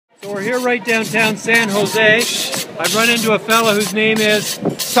So we're here right downtown San Jose. I've run into a fella whose name is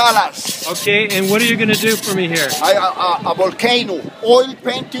Salas. Okay, and what are you going to do for me here? A volcano, oil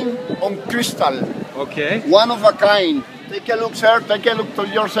painting on crystal. Okay. One of a kind. Take a look, sir. Take a look to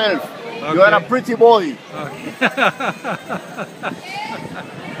yourself. Okay. You are a pretty boy. Okay.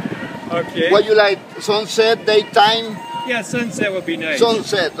 Okay. What you like? Sunset, daytime? Yeah, sunset would be nice.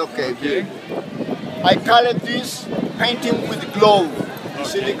 Sunset, okay. Okay. I call it this painting with glow. You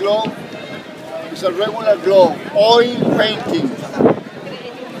see the glow? It's a regular glow. Oil painting.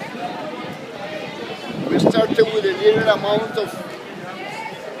 We started with a little amount of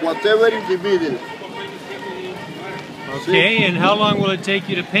whatever in the middle. Okay, see? And how long will it take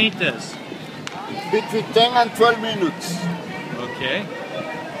you to paint this? Between 10 and 12 minutes. Okay.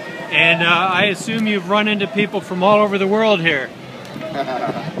 And I assume you've run into people from all over the world here.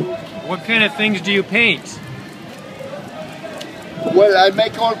 What kind of things do you paint? Well, I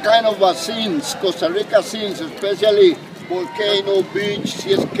make all kind of scenes, Costa Rica scenes, especially volcano, beach,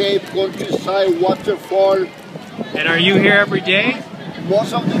 seascape, countryside, waterfall. And are you here every day?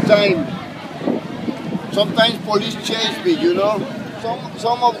 Most of the time. Sometimes police chase me, you know.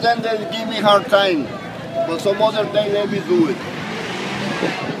 Some of them they give me hard time, but some other they let me do it.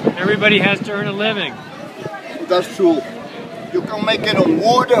 Everybody has to earn a living. That's true. You can make it on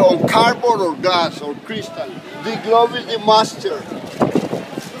wood, on cardboard, or glass, or crystal. The glove is the master.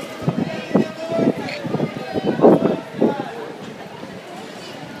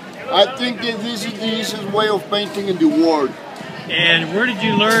 I think that this is the easiest way of painting in the world. And where did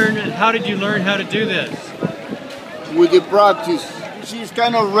you learn, how did you learn how to do this? With the practice. See, it's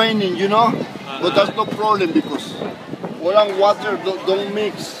kind of raining, you know? But that's no problem because oil and water don't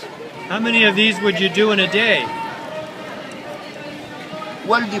mix. How many of these would you do in a day?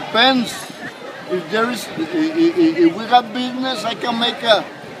 Well, depends. If there is, if we have business, I can make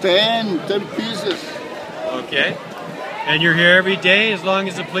 10 pieces. Okay. And you're here every day as long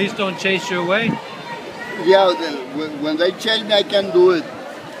as the police don't chase you away? Yeah, when they chase me, I can do it.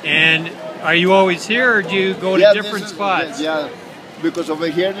 And are you always here or do you go to different spots? Yeah, because over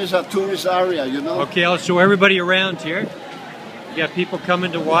here is a tourist area, you know. Okay, I'll show everybody around here. You got people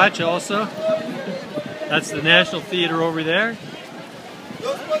coming to watch also. That's the National Theater over there. You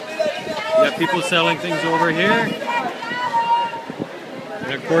got people selling things over here.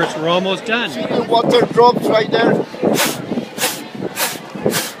 And of course, we're almost done. See the water drops right there?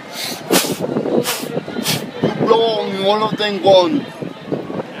 You blow and all of them gone.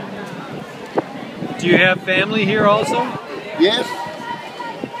 Do you have family here also? Yes.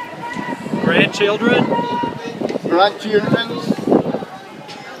 Grandchildren? Grandchildren.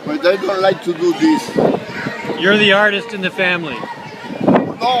 But they don't like to do this. You're the artist in the family.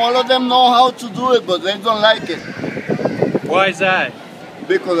 No, all of them know how to do it, but they don't like it. Why is that?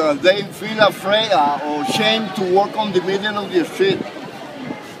 Because they feel afraid or ashamed to work on the middle of the street.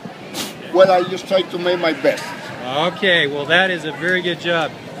 Well, I just try to make my best. Okay, well that is a very good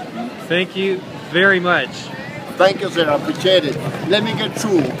job. Thank you very much. Thank you, sir. I appreciate it. Let me get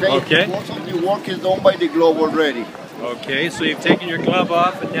through, okay? Okay. Most of the work is done by the glove already. Okay, so you've taken your glove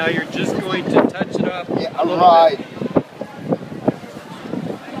off and now you're just going to touch it up. Yeah, all right.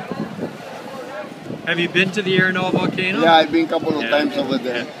 Have you been to the Arenal volcano? Yeah, I've been a couple of times over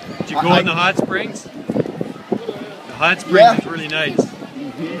there. Yeah. Did you go in the hot springs? The hot springs is really nice.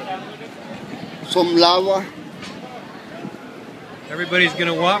 Some lava. Everybody's going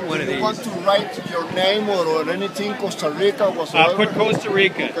to want one of these. You want to write your name or anything, Costa Rica, whatsoever? Put Costa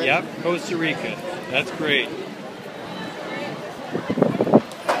Rica. Okay. Yep, Costa Rica. That's great.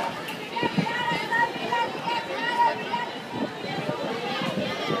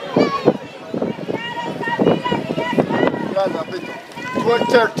 Right,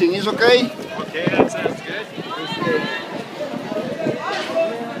 12:13 is okay? Okay, that sounds good.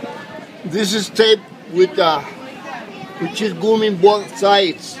 This is tape with which is gum in both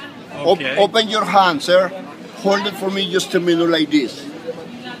sides. Okay. Open your hand, sir. Hold it for me just a minute like this.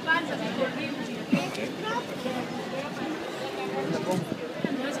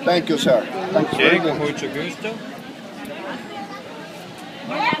 Thank you, sir. Thank you Okay, very con much. mucho gusto.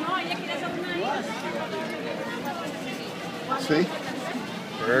 See?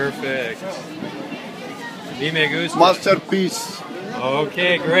 Perfect. Me gusta. Masterpiece.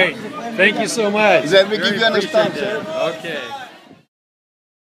 Okay, great. Thank you so much. Let me Very give you an stamp, appreciative. sir. Okay.